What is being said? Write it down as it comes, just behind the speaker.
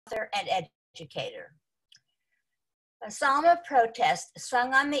and educator. A psalm of protest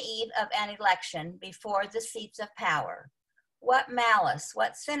sung on the eve of an election before the seats of power. What malice,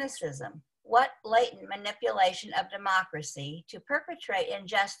 what cynicism, what latent manipulation of democracy to perpetrate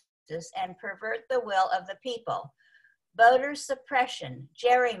injustice and pervert the will of the people. Voter suppression,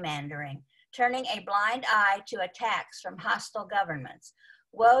 gerrymandering, turning a blind eye to attacks from hostile governments.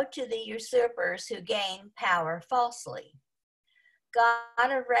 Woe to the usurpers who gain power falsely. God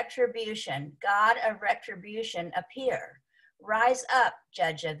of retribution, appear. Rise up,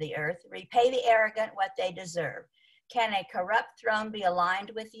 judge of the earth, repay the arrogant what they deserve. Can a corrupt throne be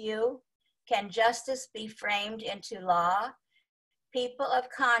aligned with you? Can justice be framed into law? People of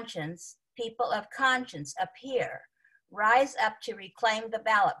conscience, appear. Rise up to reclaim the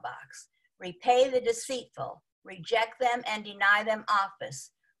ballot box. Repay the deceitful, reject them and deny them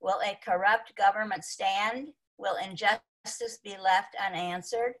office. Will a corrupt government stand? Will injustice be left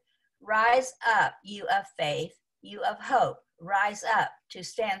unanswered? Rise up, you of faith, you of hope. Rise up to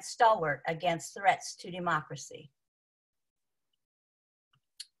stand stalwart against threats to democracy.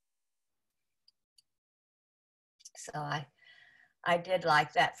 So I did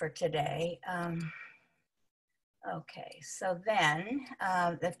like that for today. Okay, so then,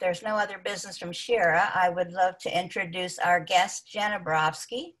 if there's no other business from Shira, I would love to introduce our guest, Jenna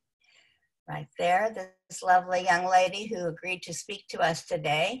Borofsky, right there, this lovely young lady who agreed to speak to us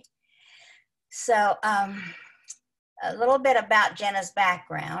today. So a little bit about Jenna's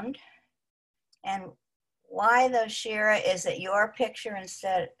background and why though, Shira, is it your picture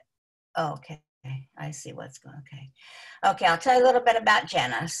instead? Oh, okay, I see what's going on, okay. Okay, I'll tell you a little bit about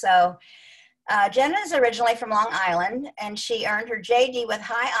Jenna. So Jenna is originally from Long Island, and she earned her JD with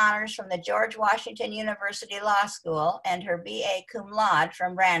high honors from the George Washington University Law School and her BA cum laude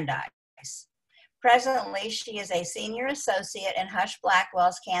from Brandeis. Presently, she is a senior associate in Hush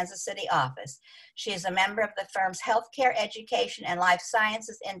Blackwell's Kansas City office. She is a member of the firm's Healthcare Education and Life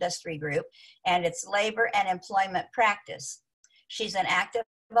Sciences Industry Group and its labor and employment practice. She's an active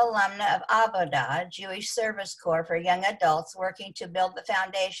alumna of Avodah, Jewish Service Corps for young adults working to build the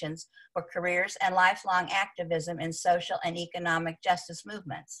foundations for careers and lifelong activism in social and economic justice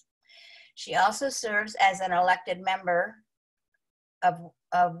movements. She also serves as an elected member of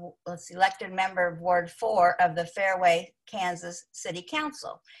Ward 4 of the Fairway, Kansas City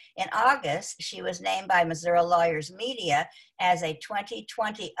Council. In August, she was named by Missouri Lawyers Media as a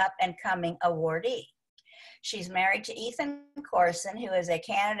 2020 up-and-coming awardee. She's married to Ethan Corson, who is a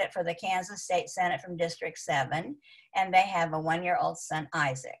candidate for the Kansas State Senate from District 7, and they have a one-year-old son,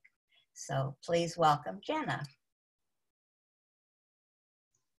 Isaac. So please welcome Jenna.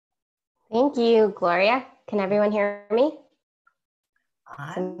 Thank you, Gloria. Can everyone hear me?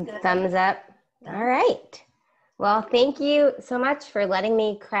 I'm good. Thumbs up. All right. Well, thank you so much for letting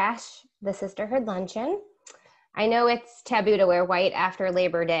me crash the Sisterhood Luncheon. I know it's taboo to wear white after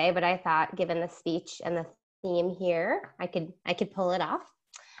Labor Day, but I thought given the speech and the theme here, I could pull it off.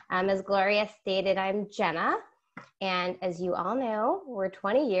 As Gloria stated, I'm Jenna, and as you all know, we're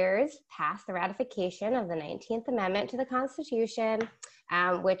 20 years past the ratification of the 19th Amendment to the Constitution,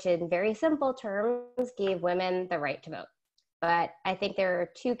 which in very simple terms gave women the right to vote. But I think there are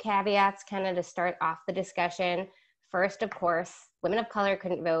two caveats kind of to start off the discussion. First, of course, women of color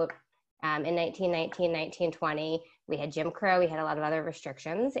couldn't vote in 1919, 1920. We had Jim Crow, we had a lot of other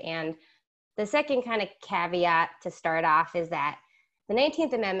restrictions. And the second kind of caveat to start off is that the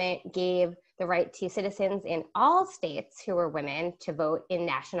 19th Amendment gave the right to citizens in all states who were women to vote in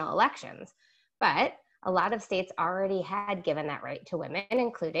national elections. But a lot of states already had given that right to women,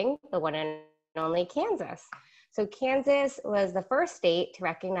 including the one and only Kansas. So Kansas was the first state to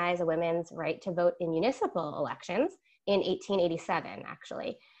recognize a woman's right to vote in municipal elections in 1887,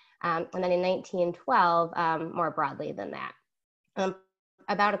 actually. And then in 1912, more broadly than that.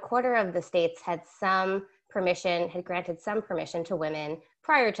 About a quarter of the states had granted some permission to women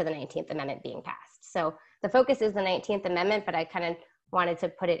prior to the 19th Amendment being passed. So the focus is the 19th Amendment, but I kind of wanted to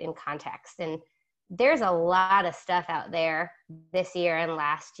put it in context. And there's a lot of stuff out there this year and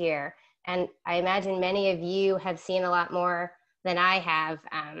last year. And I imagine many of you have seen a lot more than I have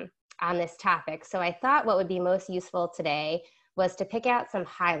on this topic. So I thought what would be most useful today was to pick out some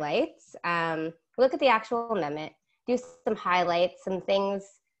highlights, look at the actual amendment, do some highlights, some things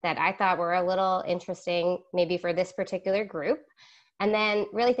that I thought were a little interesting, maybe for this particular group, and then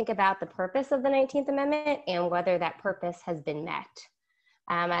really think about the purpose of the 19th Amendment and whether that purpose has been met.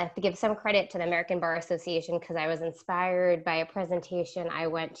 I have to give some credit to the American Bar Association because I was inspired by a presentation I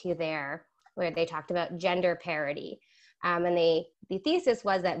went to there where they talked about gender parity. And the thesis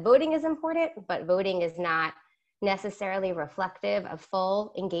was that voting is important, but voting is not necessarily reflective of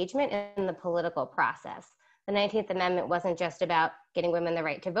full engagement in the political process. The 19th Amendment wasn't just about getting women the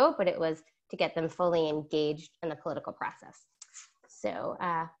right to vote, but it was to get them fully engaged in the political process. So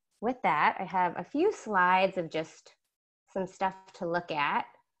with that, I have a few slides of just some stuff to look at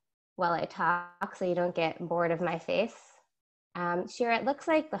while I talk so you don't get bored of my face. Shira, it looks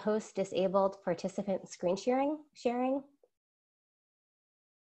like the host disabled participant screen sharing.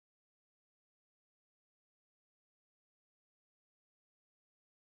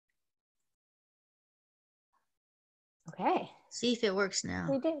 Okay. See if it works now.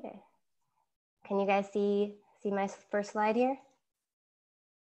 We did it. Can you guys see my first slide here?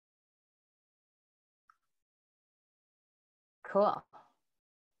 Cool.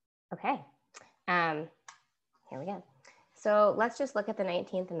 Okay. Here we go. So let's just look at the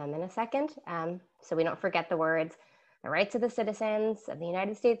 19th Amendment a second, so we don't forget the words. The rights of the citizens of the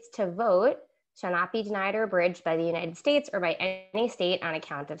United States to vote shall not be denied or abridged by the United States or by any state on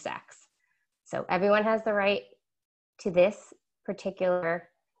account of sex. So everyone has the right to this particular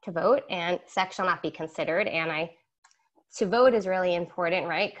to vote, and sex shall not be considered. And to vote is really important,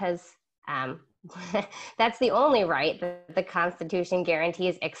 right? Because that's the only right that the Constitution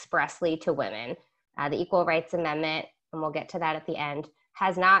guarantees expressly to women. The Equal Rights Amendment, and we'll get to that at the end,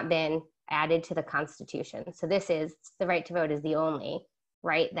 has not been added to the Constitution. So the right to vote is the only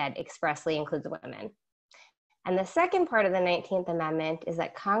right that expressly includes women. And the second part of the 19th Amendment is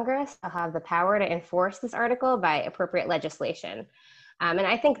that Congress will have the power to enforce this article by appropriate legislation. And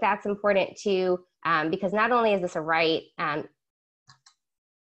I think that's important too, because not only is this a right,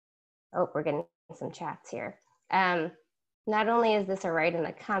 we're getting some chats here. Not only is this a right in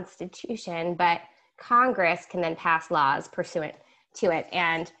the Constitution, but Congress can then pass laws pursuant to it.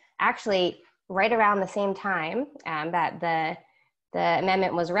 And actually, right around the same time that the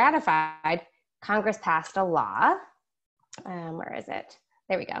amendment was ratified, Congress passed a law. Where is it?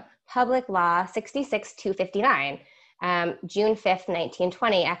 There we go. Public Law 66-259, June 5th,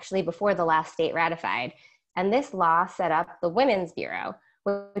 1920, actually before the last state ratified. And this law set up the Women's Bureau,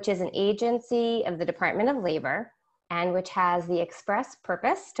 which is an agency of the Department of Labor, and which has the express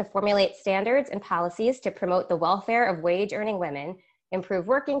purpose to formulate standards and policies to promote the welfare of wage-earning women, improve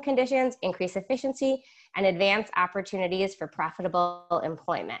working conditions, increase efficiency, and advance opportunities for profitable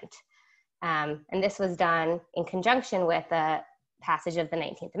employment. And this was done in conjunction with the passage of the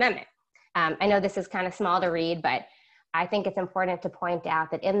 19th Amendment. I know this is kind of small to read, but I think it's important to point out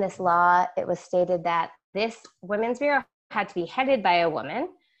that in this law, it was stated that this Women's Bureau had to be headed by a woman,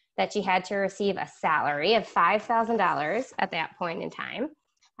 that she had to receive a salary of $5,000 at that point in time.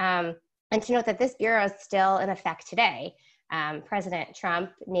 And to note that this bureau is still in effect today. President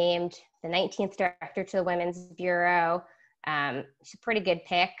Trump named the 19th director to the Women's Bureau. She's a pretty good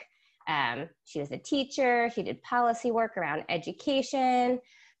pick. She was a teacher. She did policy work around education.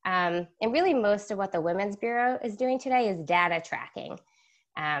 And really most of what the Women's Bureau is doing today is data tracking.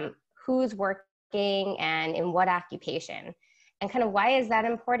 Who's working and in what occupation. And kind of why is that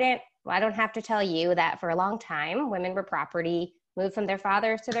important? Well, I don't have to tell you that for a long time, women were property, moved from their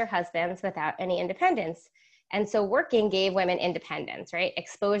fathers to their husbands without any independence. And so working gave women independence, right?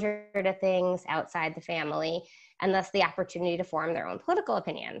 Exposure to things outside the family, and thus the opportunity to form their own political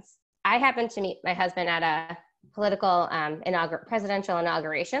opinions. I happened to meet my husband at a political presidential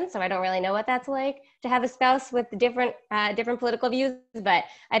inauguration, so I don't really know what that's like to have a spouse with different political views, but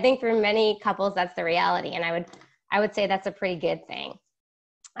I think for many couples, that's the reality. And I would say that's a pretty good thing.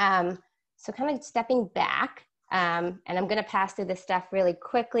 So kind of stepping back, and I'm gonna pass through this stuff really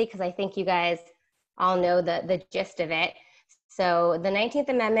quickly because I think you guys all know the gist of it. So the 19th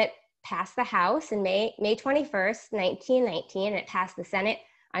Amendment passed the House in May 21st, 1919, and it passed the Senate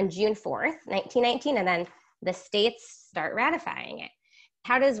on June 4th, 1919, and then the states start ratifying it.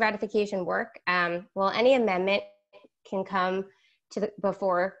 How does ratification work? Well, any amendment can come to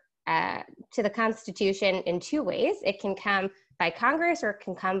the Constitution in two ways. It can come by Congress or it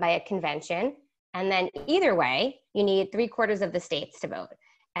can come by a convention. And then either way, you need 3/4 of the states to vote.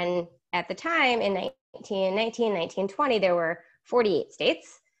 And at the time in 1919, 1920, there were 48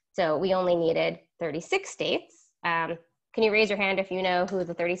 states. So we only needed 36 states. Can you raise your hand if you know who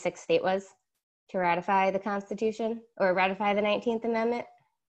the 36th state was to ratify the Constitution or ratify the 19th Amendment?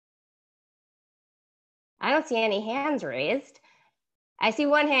 I don't see any hands raised. I see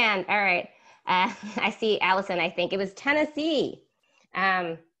one hand. All right. I see Allison, I think. It was Tennessee.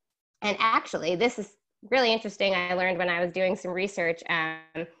 And actually, this is really interesting. I learned when I was doing some research.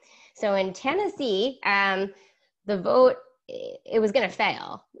 So in Tennessee, the vote, it was going to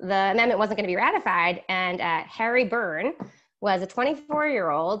fail. The amendment wasn't going to be ratified. And Harry Byrne was a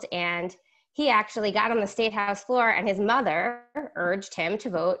 24-year-old, and he actually got on the state house floor and his mother urged him to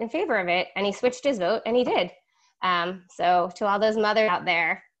vote in favor of it, and he switched his vote and he did. So to all those mothers out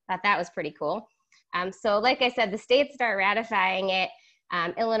there, thought that was pretty cool. So like I said, the states start ratifying it.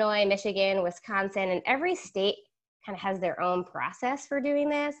 Illinois, Michigan, Wisconsin, and every state kind of has their own process for doing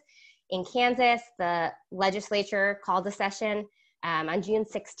this. In Kansas, the legislature called a session on June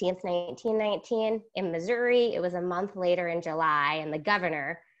 16th, 1919. In Missouri, it was a month later in July, and the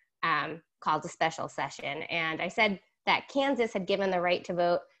governor called a special session. And I said that Kansas had given the right to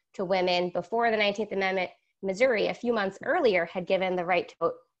vote to women before the 19th Amendment. Missouri, a few months earlier, had given the right to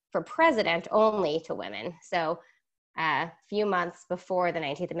vote for president only to women. So a few months before the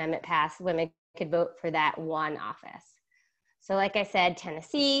 19th Amendment passed, women could vote for that one office. So like I said,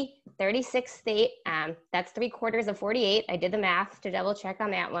 Tennessee, 36th state, that's 3/4 of 48. I did the math to double check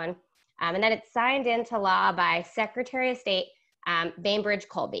on that one. And then it's signed into law by Secretary of State Bainbridge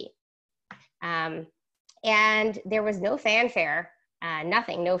Colby. And there was no fanfare,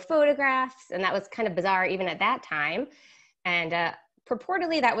 nothing, no photographs, and that was kind of bizarre even at that time. And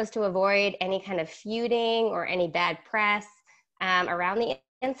purportedly that was to avoid any kind of feuding or any bad press around the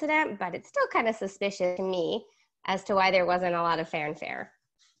incident, but it's still kind of suspicious to me as to why there wasn't a lot of fanfare.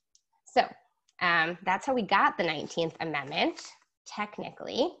 So that's how we got the 19th Amendment,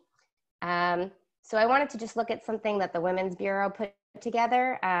 technically. So I wanted to just look at something that the Women's Bureau put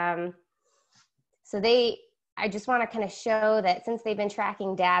together. I just want to kind of show that since they've been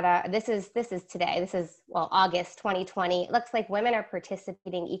tracking data, this is today, well, August 2020, it looks like women are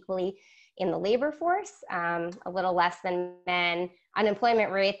participating equally in the labor force, a little less than men.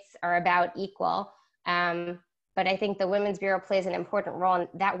 Unemployment rates are about equal. But I think the Women's Bureau plays an important role, and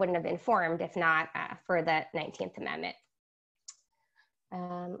that wouldn't have been formed if not for the 19th Amendment.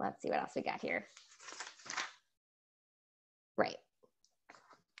 Let's see what else we got here. Right.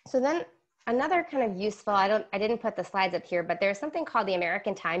 So then another kind of useful, I didn't put the slides up here, but there's something called the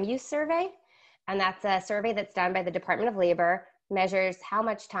American Time Use Survey. And that's a survey that's done by the Department of Labor, measures how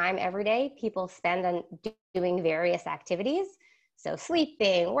much time every day people spend on doing various activities. So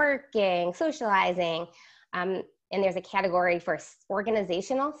sleeping, working, socializing. And there's a category for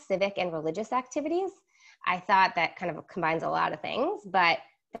organizational, civic, and religious activities. I thought that kind of combines a lot of things, but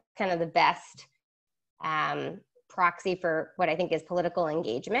kind of the best proxy for what I think is political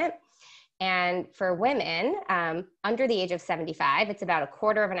engagement. And for women under the age of 75, it's about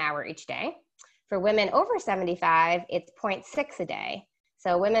 1/4 of an hour each day. For women over 75, it's 0.6 a day.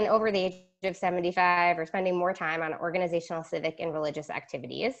 So women over the age of 75 are spending more time on organizational, civic, and religious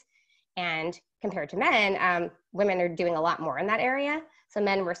activities. And compared to men, women are doing a lot more in that area. So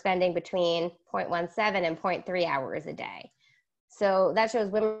men were spending between 0.17 and 0.3 hours a day. So that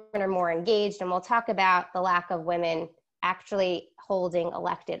shows women are more engaged, and we'll talk about the lack of women actually holding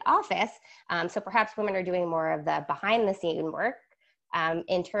elected office. So perhaps women are doing more of the behind the scene work.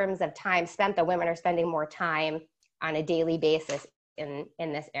 In terms of time spent, the women are spending more time on a daily basis in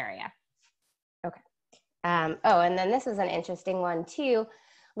this area. Okay. Oh, and then this is an interesting one too.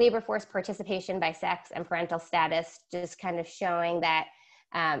 Labor force participation by sex and parental status, just kind of showing that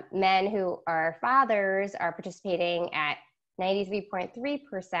men who are fathers are participating at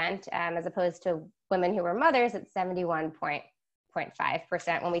 93.3% as opposed to women who are mothers at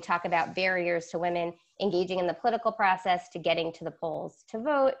 71.5%. When we talk about barriers to women engaging in the political process, to getting to the polls to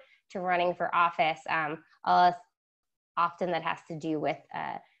vote, to running for office, often that has to do with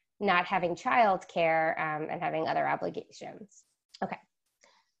not having childcare and having other obligations. Okay.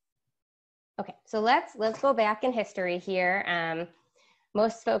 Okay, so let's go back in history here.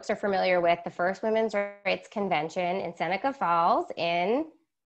 Most folks are familiar with the first Women's Rights Convention in Seneca Falls in,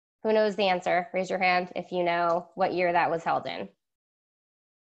 who knows the answer? Raise your hand if you know what year that was held in.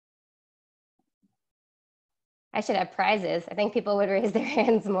 I should have prizes. I think people would raise their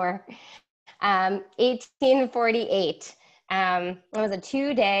hands more. 1848. It was a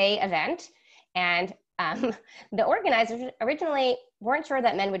 2-day event, and the organizers originally weren't sure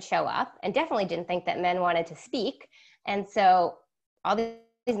that men would show up, and definitely didn't think that men wanted to speak. And so all these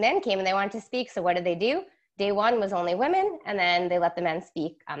men came and they wanted to speak. So what did they do? Day one was only women, and then they let the men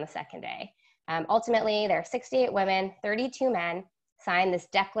speak on the second day. Ultimately, there are 68 women, 32 men signed this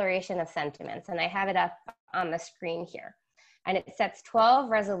Declaration of Sentiments, and I have it up on the screen here. And it sets 12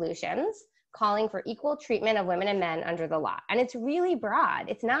 resolutions calling for equal treatment of women and men under the law. And it's really broad.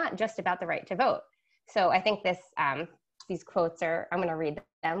 It's not just about the right to vote. So I think these quotes I'm going to read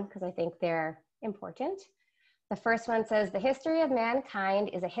them because I think they're important. The first one says, "The history of mankind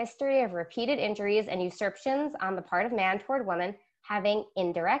is a history of repeated injuries and usurpations on the part of man toward woman, having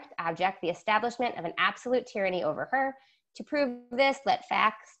in direct object the establishment of an absolute tyranny over her, To prove this, let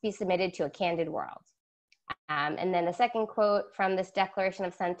facts be submitted to a candid world. And then the second quote from this Declaration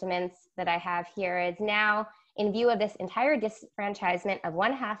of Sentiments that I have here is, now, in view of this entire disfranchisement of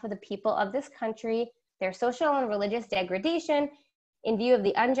one half of the people of this country, their social and religious degradation, in view of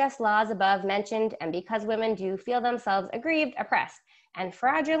the unjust laws above mentioned, and because women do feel themselves aggrieved, oppressed, and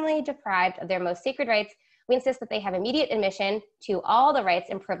fraudulently deprived of their most sacred rights, we insist that they have immediate admission to all the rights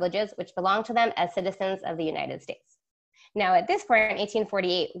and privileges which belong to them as citizens of the United States. Now, at this point in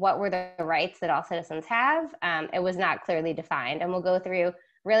 1848, what were the rights that all citizens have? It was not clearly defined, and we'll go through a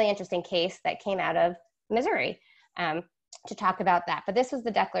really interesting case that came out of Missouri to talk about that. But this was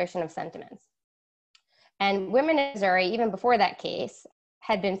the Declaration of Sentiments. And women in Missouri, even before that case,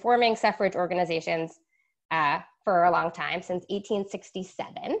 had been forming suffrage organizations for a long time, since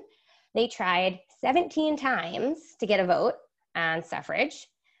 1867. They tried 17 times to get a vote on suffrage.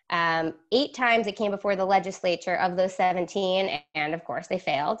 8 times it came before the legislature of those 17, and of course they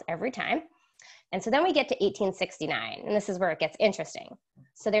failed every time. And so then we get to 1869, and this is where it gets interesting.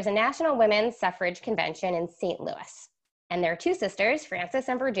 So there's a National Women's Suffrage Convention in St. Louis, and there are 2 sisters, Frances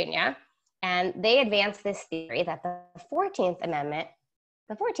and Virginia, and they advance this theory that the 14th Amendment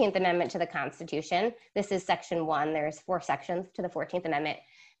to the Constitution, this is section 1, there's 4 sections to the 14th Amendment,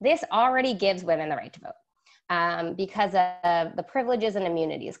 this already gives women the right to vote because of the Privileges and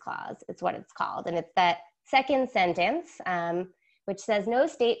Immunities Clause, it's what it's called. And it's that second sentence, which says, no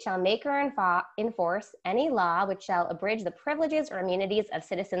state shall make or enforce any law which shall abridge the privileges or immunities of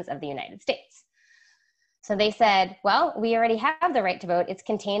citizens of the United States. So they said, well, we already have the right to vote. It's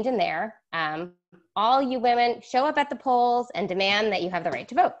contained in there. All you women show up at the polls and demand that you have the right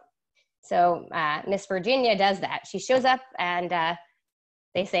to vote. So Miss Virginia does that. She shows up and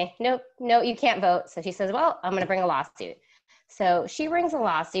they say, nope, no, you can't vote. So she says, well, I'm going to bring a lawsuit. So she brings a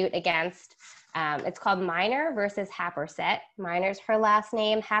lawsuit against, it's called Minor versus Happersett. Minor's her last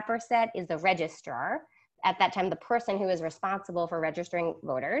name. Happersett is the registrar. At that time, the person who is responsible for registering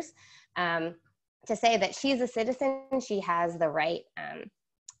voters. To say that she's a citizen, she has the right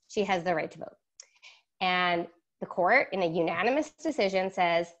to vote. And the court, in a unanimous decision,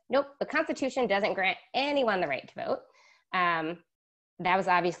 says, nope, the Constitution doesn't grant anyone the right to vote. That was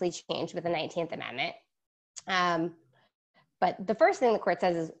obviously changed with the 19th Amendment. But the first thing the court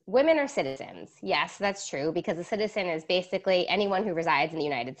says is women are citizens. Yes, that's true, because a citizen is basically anyone who resides in the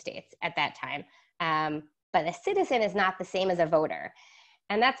United States at that time. But a citizen is not the same as a voter.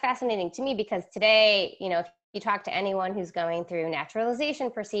 And that's fascinating to me because today, you know, if you talk to anyone who's going through naturalization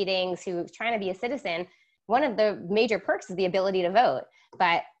proceedings, who's trying to be a citizen, one of the major perks is the ability to vote.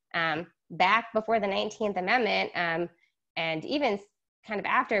 But back before the 19th Amendment, and even kind of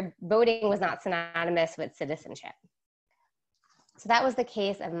after, voting was not synonymous with citizenship. So that was the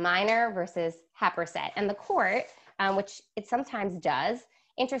case of Minor versus Happersett. And the court, which it sometimes does,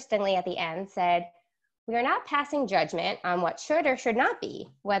 interestingly at the end said, we are not passing judgment on what should or should not be,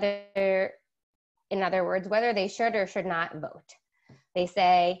 whether, in other words, whether they should or should not vote. They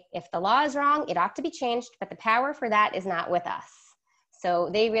say, if the law is wrong, it ought to be changed, but the power for that is not with us. So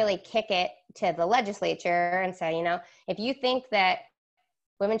they really kick it to the legislature and say, you know, if you think that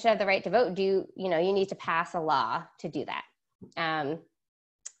women should have the right to vote, you need to pass a law to do that.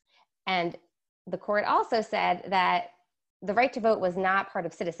 And the court also said that the right to vote was not part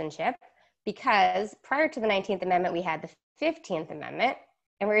of citizenship, because prior to the 19th Amendment, we had the 15th Amendment.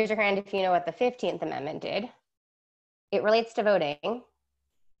 And raise your hand if you know what the 15th Amendment did. It relates to voting.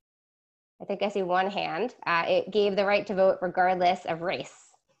 I think I see one hand. It gave the right to vote regardless of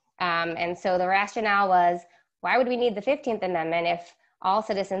race. And so the rationale was, why would we need the 15th Amendment if all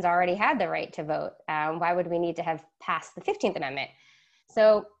citizens already had the right to vote? Why would we need to have passed the 15th Amendment?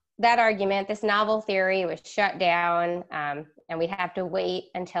 So that argument, this novel theory, was shut down, and we'd have to wait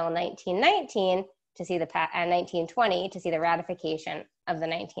until 1919 to see 1920 to see the ratification of the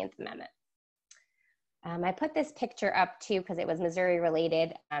 19th Amendment. I put this picture up too because it was Missouri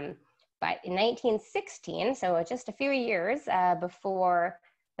related, but in 1916, so just a few years before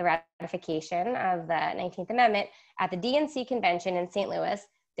the ratification of the 19th Amendment, at the DNC convention in St. Louis,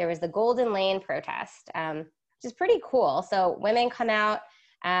 there was the Golden Lane protest, which is pretty cool. So women come out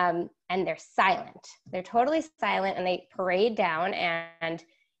and they're silent. They're totally silent, and they parade down, and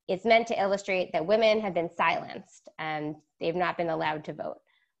it's meant to illustrate that women have been silenced and they've not been allowed to vote.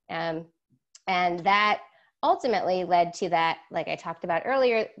 And that ultimately led to that, like I talked about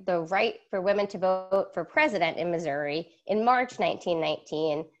earlier, the right for women to vote for president in Missouri in March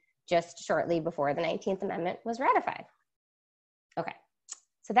 1919, just shortly before the 19th Amendment was ratified. Okay,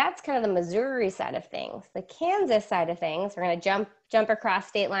 so that's kind of the Missouri side of things. The Kansas side of things, we're going to jump across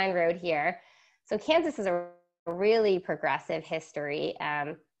State Line Road here. So Kansas is a really progressive history,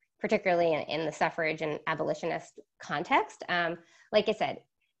 particularly in the suffrage and abolitionist context. Like I said,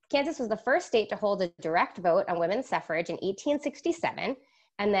 Kansas was the first state to hold a direct vote on women's suffrage in 1867.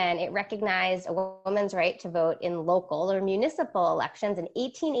 And then it recognized a woman's right to vote in local or municipal elections in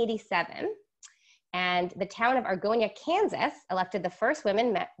 1887. And the town of Argonia, Kansas, elected the first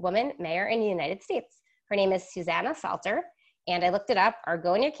woman mayor in the United States. Her name is Susanna Salter. And I looked it up.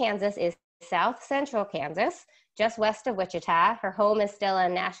 Argonia, Kansas is south central Kansas, just west of Wichita. Her home is still a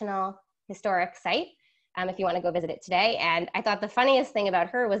National Historic Site, if you want to go visit it today. And I thought the funniest thing about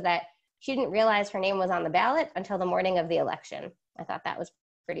her was that she didn't realize her name was on the ballot until the morning of the election. I thought that was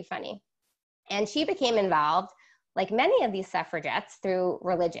pretty funny. And she became involved, like many of these suffragettes, through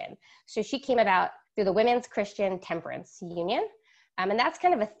religion. So she came about through the Women's Christian Temperance Union. And that's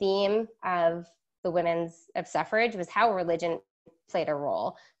kind of a theme of the women's of suffrage, was how religion played a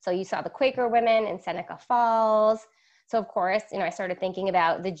role. So you saw the Quaker women in Seneca Falls. So of course, I started thinking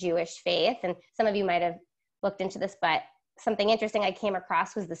about the Jewish faith, and some of you might have looked into this, but something interesting I came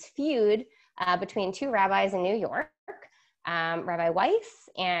across was this feud between two rabbis in New York, Rabbi Weiss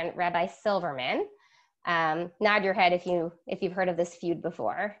and Rabbi Silverman. Nod your head if you've heard of this feud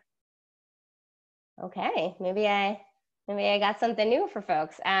before. Okay, maybe I got something new for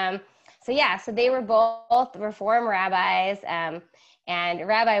folks. So they were both Reform rabbis, and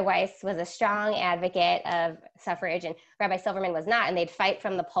Rabbi Weiss was a strong advocate of suffrage, and Rabbi Silverman was not, and they'd fight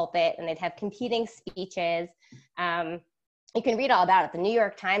from the pulpit, and they'd have competing speeches. You can read all about it. The New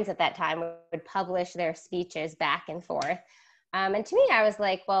York Times at that time would publish their speeches back and forth. And to me, I was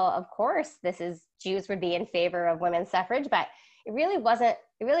like, well, of course, Jews would be in favor of women's suffrage, but it really wasn't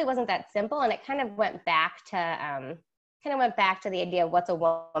that simple, and it kind of went back to the idea of what's a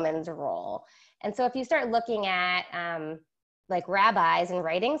woman's role. And so if you start looking at like rabbis and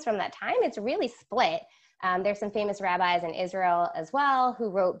writings from that time, it's really split. There's some famous rabbis in Israel as well who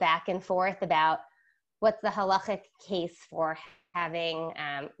wrote back and forth about what's the halachic case for having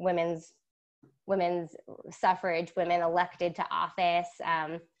women's suffrage, women elected to office.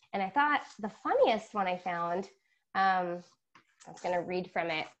 And I thought the funniest one I found, I was going to read from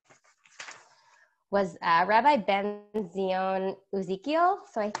it, was Rabbi Ben Zion Uzikiel.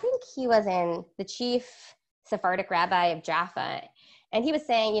 So I think he was the chief Sephardic rabbi of Jaffa. And he was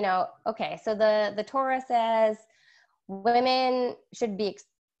saying, okay, so the Torah says women should be,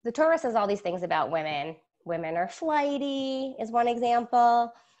 the Torah says all these things about women. Women are flighty is one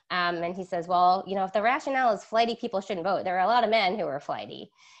example. And he says, well, if the rationale is flighty people shouldn't vote, there are a lot of men who are flighty.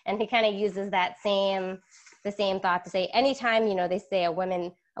 And he kind of uses the same thought to say, anytime, they say a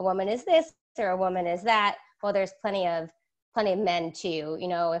woman is this or a woman is that, well, there's plenty of men too.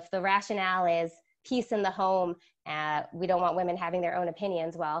 If the rationale is peace in the home, we don't want women having their own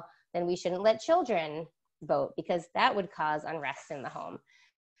opinions, well, then we shouldn't let children vote because that would cause unrest in the home.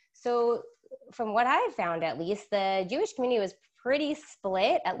 So from what I've found, at least, the Jewish community was pretty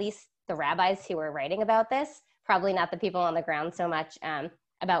split, at least the rabbis who were writing about this, probably not the people on the ground so much,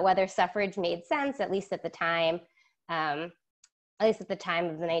 about whether suffrage made sense, at least at the time of the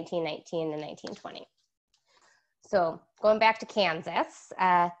 1919 and 1920. So going back to Kansas,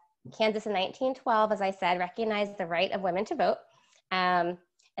 Kansas in 1912, as I said, recognized the right of women to vote. And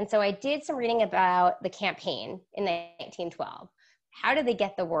so I did some reading about the campaign in 1912. How did they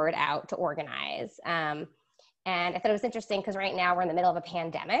get the word out to organize? And I thought it was interesting because right now we're in the middle of a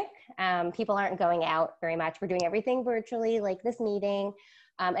pandemic. People aren't going out very much. We're doing everything virtually, like this meeting.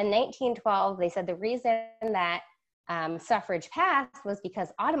 In 1912, they said the reason that suffrage passed was because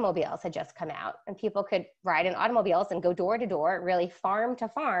automobiles had just come out and people could ride in automobiles and go door to door, really farm to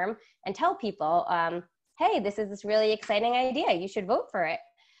farm, and tell people, hey, this is this really exciting idea. You should vote for it.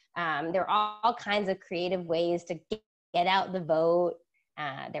 There are all kinds of creative ways to get out the vote.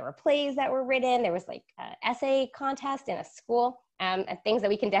 There were plays that were written. There was like an essay contest in a school, and things that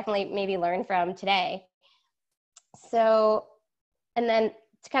we can definitely maybe learn from today. So, and then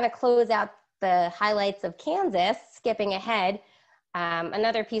to kind of close out the highlights of Kansas, skipping ahead,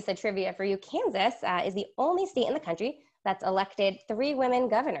 another piece of trivia for you, Kansas is the only state in the country that's elected 3 women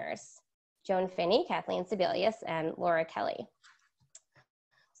governors, Joan Finney, Kathleen Sebelius, and Laura Kelly.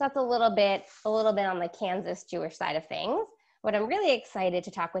 So that's a little bit on the Kansas Jewish side of things. What I'm really excited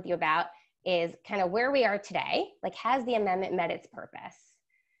to talk with you about is kind of where we are today. Like, has the amendment met its purpose?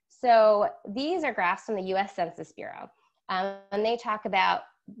 So these are graphs from the US Census Bureau. And they talk about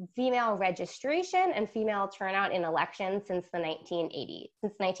female registration and female turnout in elections since the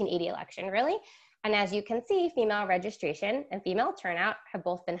 1980 election, really. And as you can see, female registration and female turnout have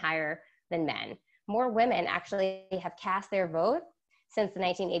both been higher than men. More women actually have cast their vote since the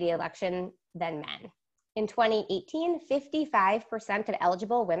 1980 election than men. In 2018, 55% of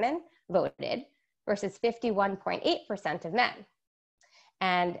eligible women voted versus 51.8% of men.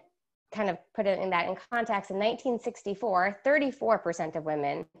 And kind of put it in that in context, in 1964, 34% of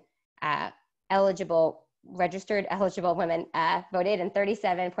women registered eligible women voted, and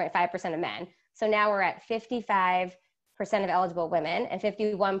 37.5% of men. So now we're at 55% of eligible women and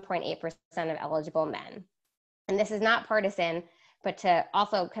 51.8% of eligible men. And this is not partisan, but to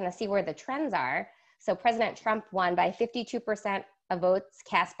also kind of see where the trends are. So President Trump won by 52% of votes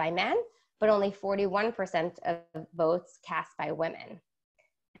cast by men, but only 41% of votes cast by women.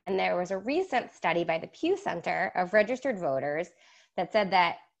 And there was a recent study by the Pew Center of registered voters that said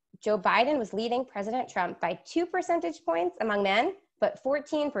that Joe Biden was leading President Trump by 2 percentage points among men, but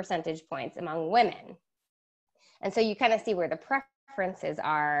 14 percentage points among women. And so you kind of see where the preferences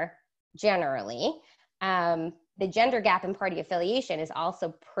are generally. The gender gap in party affiliation is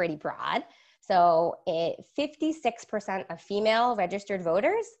also pretty broad. So 56% of female registered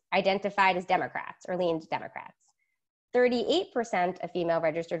voters identified as Democrats or leaned Democrats. 38% of female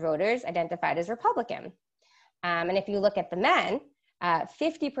registered voters identified as Republican. And if you look at the men,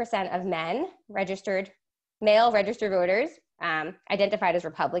 50% of male registered voters identified as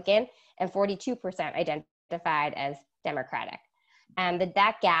Republican, and 42% identified as Democratic. And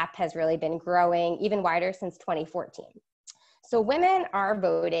that gap has really been growing even wider since 2014. So women are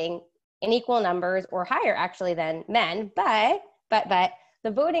voting in equal numbers or higher actually than men, but the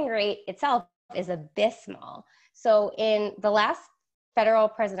voting rate itself is abysmal. So in the last federal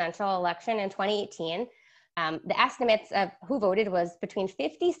presidential election in 2018, the estimates of who voted was between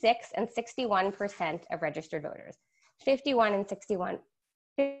 56 and 61% of registered voters. 56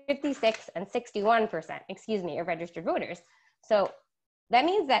 and 61%, of registered voters. So that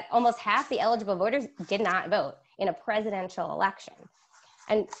means that almost half the eligible voters did not vote in a presidential election.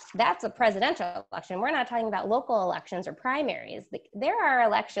 And that's a presidential election. We're not talking about local elections or primaries. There are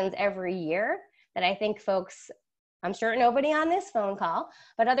elections every year that I think folks, I'm sure nobody on this phone call,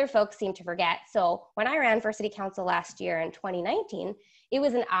 but other folks seem to forget. So when I ran for city council last year in 2019, it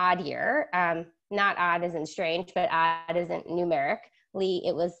was an odd year. Not odd as in strange, but odd as in numerically.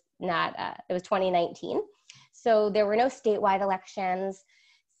 It was not, it was 2019. So there were no statewide elections.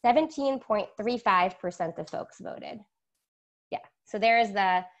 17.35% of folks voted. Yeah, so there's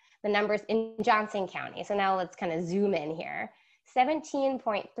the numbers in Johnson County. So now let's kind of zoom in here.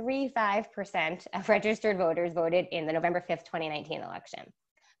 17.35% of registered voters voted in the November 5th, 2019 election.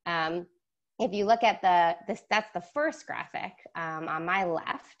 If you look at that's the first graphic on my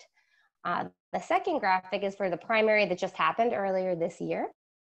left. The second graphic is for the primary that just happened earlier this year.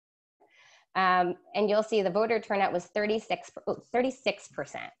 And you'll see the voter turnout was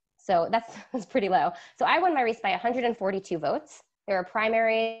 36%. So that's pretty low. So I won my race by 142 votes. There are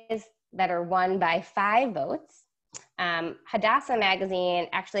primaries that are won by 5 votes. Hadassah magazine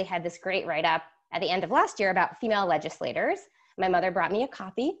actually had this great write-up at the end of last year about female legislators. My mother brought me a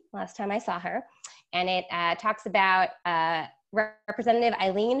copy last time I saw her. And it talks about Representative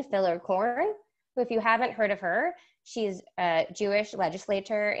Eileen Filler-Corn, who, if you haven't heard of her, she's a Jewish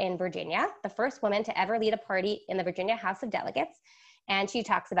legislator in Virginia, the first woman to ever lead a party in the Virginia House of Delegates. And she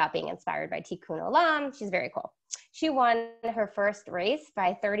talks about being inspired by Tikkun Olam. She's very cool. She won her first race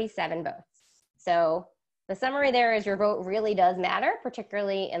by 37 votes. So the summary there is your vote really does matter,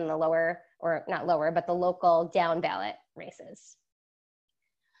 particularly in the lower, or not lower, but the local down ballot races.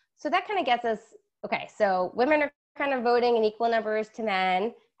 So that kind of gets us, okay, so women are kind of voting in equal numbers to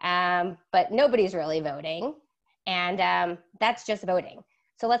men, but nobody's really voting. And that's just voting.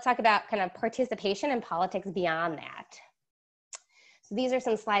 So let's talk about kind of participation in politics beyond that. So these are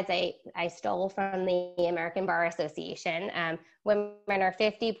some slides I stole from the American Bar Association. Women are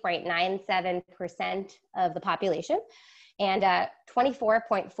 50.97% of the population and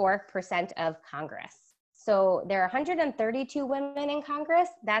 24.4% of Congress. So there are 132 women in Congress.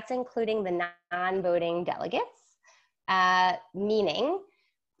 That's including the non-voting delegates, meaning,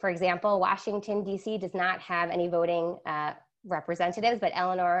 for example, Washington, D.C. does not have any voting representatives, but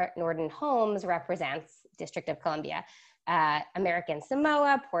Eleanor Norden Holmes represents District of Columbia. American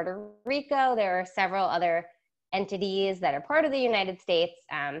Samoa, Puerto Rico, there are several other entities that are part of the United States.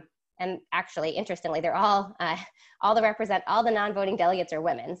 And actually, interestingly, they're all the non-voting delegates are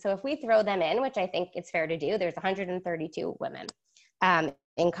women. So if we throw them in, which I think it's fair to do, there's 132 women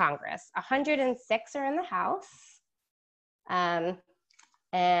in Congress. 106 are in the House,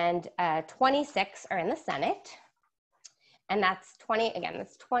 and 26 are in the Senate. And that's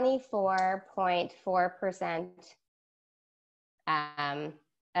 24.4%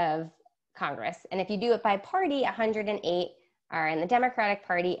 of Congress. And if you do it by party, 108 are in the Democratic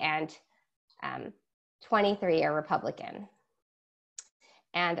Party and 23 are Republican.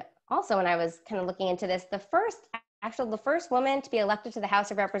 And also, when I was kind of looking into this, the first woman to be elected to the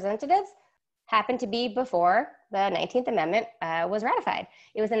House of Representatives happened to be before the 19th Amendment was ratified.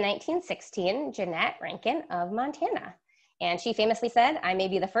 It was in 1916, Jeannette Rankin of Montana. And she famously said, "I may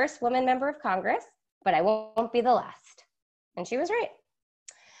be the first woman member of Congress, but I won't be the last." And she was right.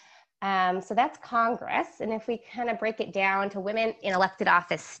 So that's Congress. And if we kind of break it down to women in elected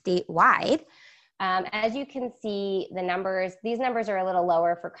office statewide, as you can see, these numbers are a little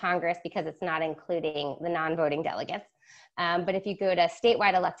lower for Congress because it's not including the non-voting delegates. But if you go to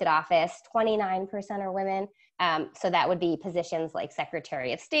statewide elected office, 29% are women. So that would be positions like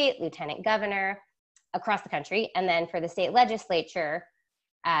Secretary of State, Lieutenant Governor across the country. And then for the state legislature,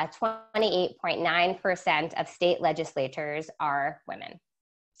 28.9% of state legislators are women.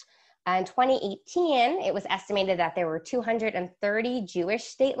 In 2018, it was estimated that there were 230 Jewish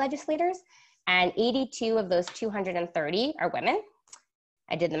state legislators, and 82 of those 230 are women.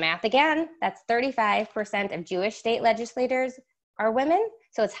 I did the math again. That's 35% of Jewish state legislators are women.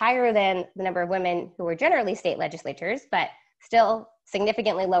 So it's higher than the number of women who are generally state legislators, but still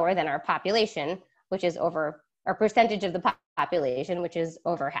significantly lower than our population, which is our percentage of the population, which is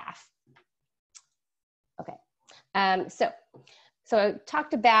over half. Okay. So I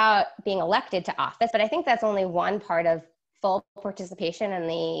talked about being elected to office, but I think that's only one part of full participation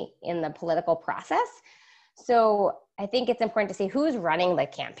in the political process. So I think it's important to see who's running the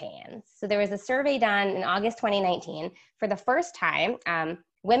campaigns. So there was a survey done in August 2019. For the first time,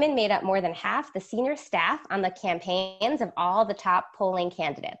 women made up more than half the senior staff on the campaigns of all the top polling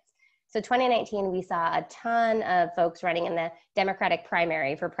candidates. So 2019, we saw a ton of folks running in the Democratic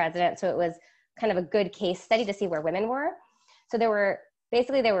primary for president. So it was kind of a good case study to see where women were. So there were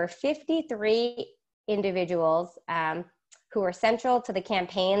 53 individuals who were central to the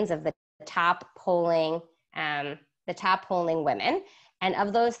campaigns of the top polling women. And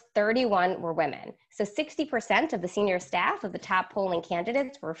of those, 31 were women. So 60% of the senior staff of the top polling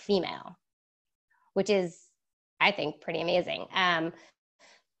candidates were female, which is, I think, pretty amazing.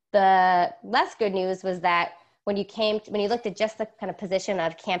 The less good news was that when you looked at just the kind of position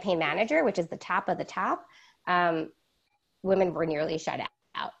of campaign manager, which is the top of the top, women were nearly shut out.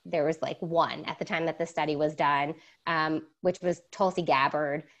 There was like one at the time that the study was done, which was Tulsi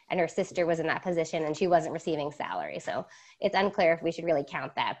Gabbard, and her sister was in that position and she wasn't receiving salary. So it's unclear if we should really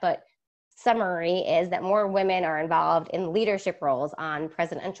count that. But summary is that more women are involved in leadership roles on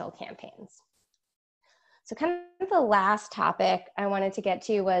presidential campaigns. So kind of the last topic I wanted to get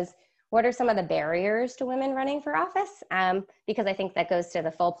to was, what are some of the barriers to women running for office? Because I think that goes to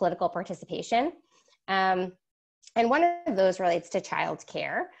the full political participation. And one of those relates to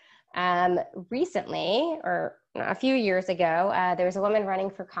childcare. Recently, or a few years ago, there was a woman running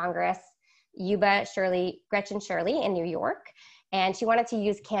for Congress, Gretchen Shirley in New York, and she wanted to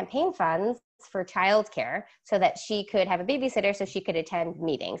use campaign funds for childcare so that she could have a babysitter so she could attend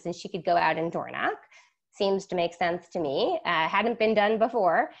meetings and she could go out and door knock. Seems to make sense to me. Hadn't been done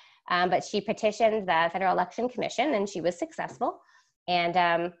before, but she petitioned the Federal Election Commission and she was successful.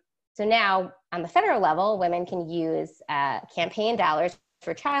 And so now on the federal level, women can use campaign dollars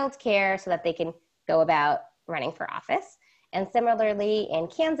for childcare so that they can go about running for office. And similarly in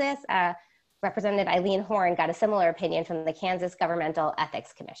Kansas, Representative Eileen Horn got a similar opinion from the Kansas Governmental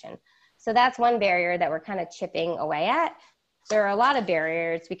Ethics Commission. So that's one barrier that we're kind of chipping away at. There are a lot of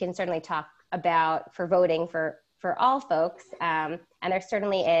barriers we can certainly talk about for voting for all folks. And there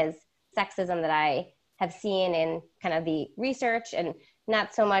certainly is sexism that I have seen in kind of the research, and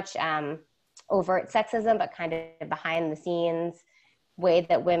not so much overt sexism, but kind of behind the scenes way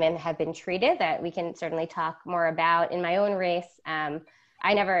that women have been treated that we can certainly talk more about. In my own race,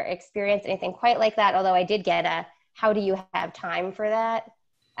 I never experienced anything quite like that, although I did get a, how do you have time for that?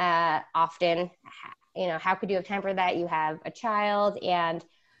 Often, you know, how could you have time for that? You have a child. And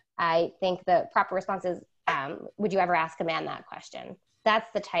I think the proper response is, would you ever ask a man that question?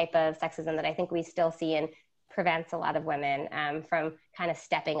 That's the type of sexism that I think we still see and prevents a lot of women from kind of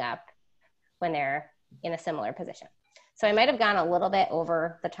stepping up when they're in a similar position. So I might have gone a little bit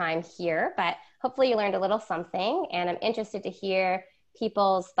over the time here, but hopefully you learned a little something, and I'm interested to hear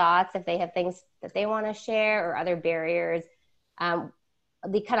people's thoughts if they have things that they want to share or other barriers,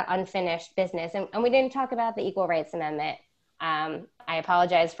 the kind of unfinished business. And we didn't talk about the Equal Rights Amendment. I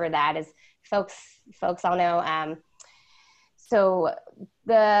apologize for that, as folks all know. So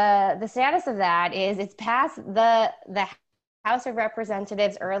the status of that is it's passed. The House of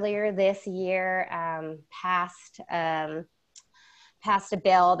Representatives earlier this year passed a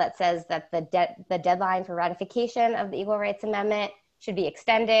bill that says that the deadline for ratification of the Equal Rights Amendment should be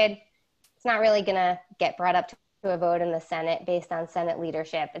extended. it's not really going to get brought up to a vote in the Senate based on Senate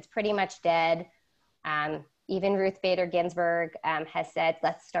leadership. It's pretty much dead. Even Ruth Bader Ginsburg has said,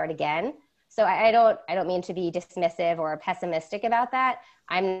 let's start again. So I don't mean to be dismissive or pessimistic about that.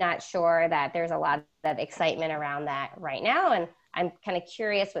 I'm not sure that there's a lot of excitement around that right now. And I'm kind of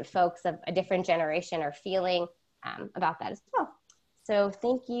curious what folks of a different generation are feeling about that as well. So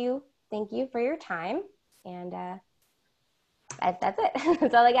thank you for your time. And that's it.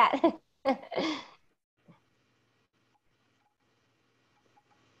 That's all I got.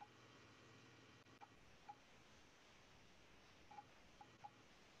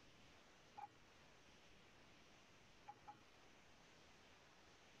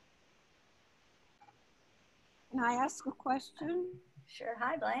 Can I ask a question? Sure.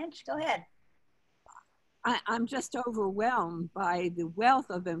 Hi, Blanche. Go ahead. I'm just overwhelmed by the wealth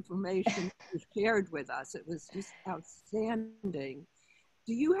of information you shared with us. It was just outstanding.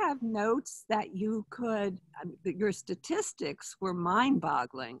 Do you have notes that you could, your statistics were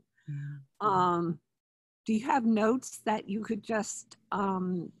mind-boggling. Do you have notes that you could just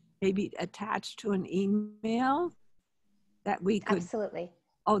maybe attach to an email that we could? Absolutely.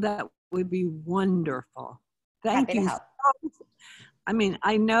 Oh, that would be wonderful. Thank Happy you. to help. I mean,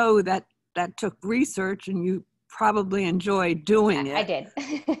 I know that took research and you probably enjoyed doing it. I did.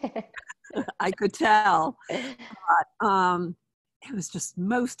 I could tell. But, it was just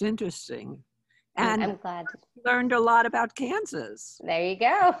most interesting. And I'm glad. Learned a lot about Kansas. There you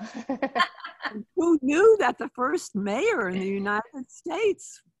go. Who knew that the first mayor in the United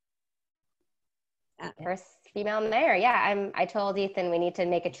States? First female mayor. Yeah, I told Ethan we need to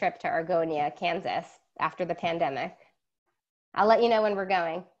make a trip to Argonia, Kansas after the pandemic. I'll let you know when we're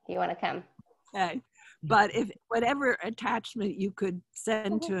going if you want to come. Okay. But if whatever attachment you could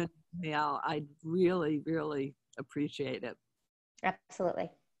send to an email, I'd really, really appreciate it.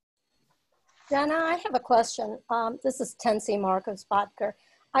 Absolutely. Jenna, I have a question. This is Tensi Marcos Bodker.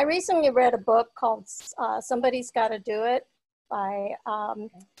 I recently read a book called Somebody's Got to Do It by,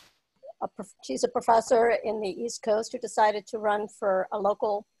 she's a professor in the East Coast who decided to run for a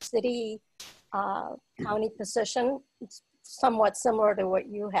local city county position. It's somewhat similar to what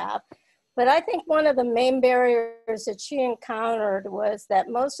you have. But I think one of the main barriers that she encountered was that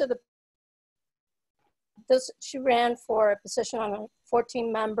most of she ran for a position on a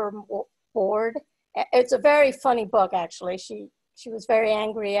 14-member board. It's a very funny book, actually. She was very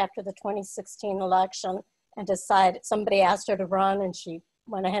angry after the 2016 election and decided, somebody asked her to run and she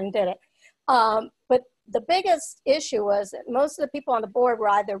went ahead and did it. But the biggest issue was that most of the people on the board were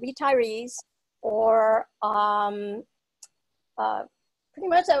either retirees or pretty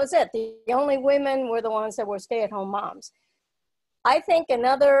much that was it. The only women were the ones that were stay-at-home moms. I think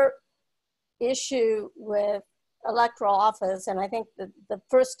another issue with electoral office, and I think the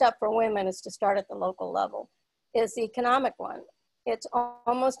first step for women is to start at the local level, is the economic one. It's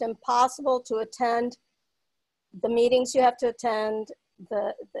almost impossible to attend the meetings you have to attend,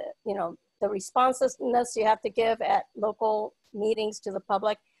 the responsiveness you have to give at local meetings to the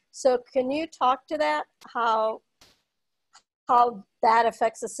public. So can you talk to that, how that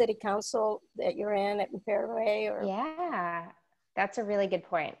affects the city council that you're in at Fairway? Or? Yeah, that's a really good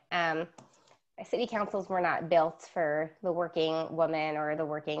point. City councils were not built for the working woman or the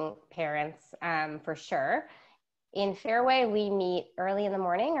working parents, for sure. In Fairway, we meet early in the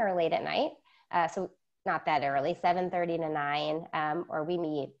morning or late at night. So not that early, 7:30 to 9, or we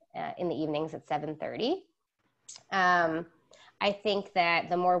meet in the evenings at 7:30. I think that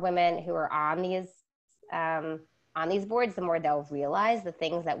the more women who are on these boards, the more they'll realize the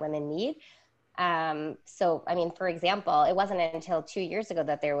things that women need. So, I mean, for example, it wasn't until 2 years ago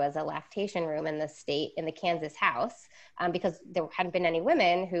that there was a lactation room in the Kansas House, because there hadn't been any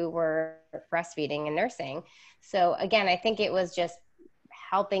women who were breastfeeding and nursing. So again, I think it was just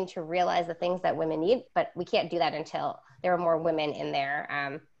helping to realize the things that women need, but we can't do that until there are more women in there.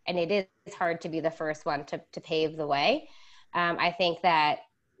 And it is hard to be the first one to pave the way. I think that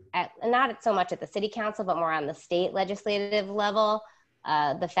not so much at the city council, but more on the state legislative level,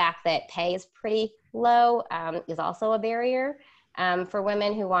 the fact that pay is pretty low is also a barrier for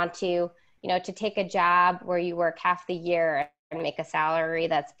women who want to take a job where you work half the year and make a salary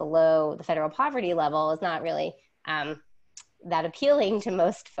that's below the federal poverty level is not really that appealing to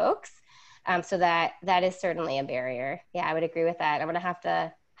most folks. So that is certainly a barrier. Yeah, I would agree with that. I'm gonna have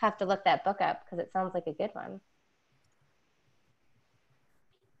to look that book up because it sounds like a good one.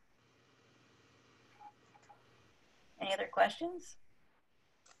 Any other questions?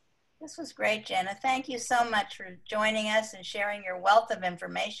 This was great, Jenna. Thank you so much for joining us and sharing your wealth of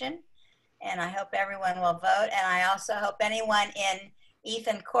information. And I hope everyone will vote. And I also hope anyone in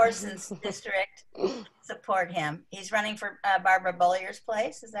Ethan Corson's district, support him. He's running for Barbara Bollier's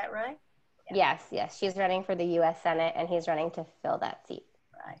place. Is that right? Yes, yes. She's running for the U.S. Senate, and he's running to fill that seat.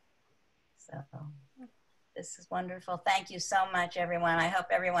 Right. So this is wonderful. Thank you so much, everyone. I hope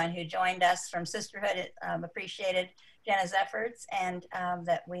everyone who joined us from Sisterhood appreciated Jenna's efforts, and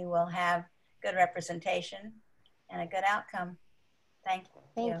that we will have good representation and a good outcome. Thank you.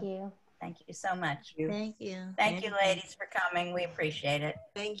 Thank you. Thank you so much. Thank you. Thank you, ladies, for coming. We appreciate it.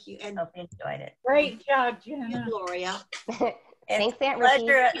 Thank you. And Hope you enjoyed it. Great job, you, Jenna. Gloria. Thanks, It's Aunt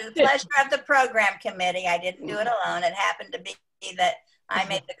the pleasure of the program committee. I didn't do it alone. It happened to be that I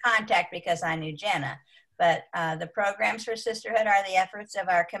made the contact because I knew Jenna. But the programs for Sisterhood are the efforts of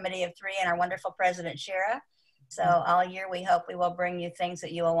our committee of three and our wonderful president, Shira. So all year we hope we will bring you things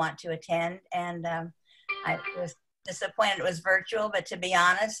that you will want to attend. And I was disappointed it was virtual, but to be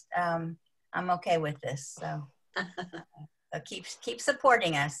honest, I'm okay with this. So, so keep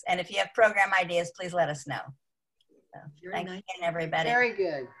supporting us. And if you have program ideas, please let us know. So, thank you again, everybody. Very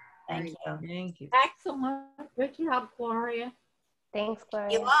good. Thank you. Thank you. Excellent. Good job, Gloria. Thanks,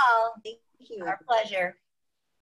 Gloria. You all. Thank you. Our pleasure.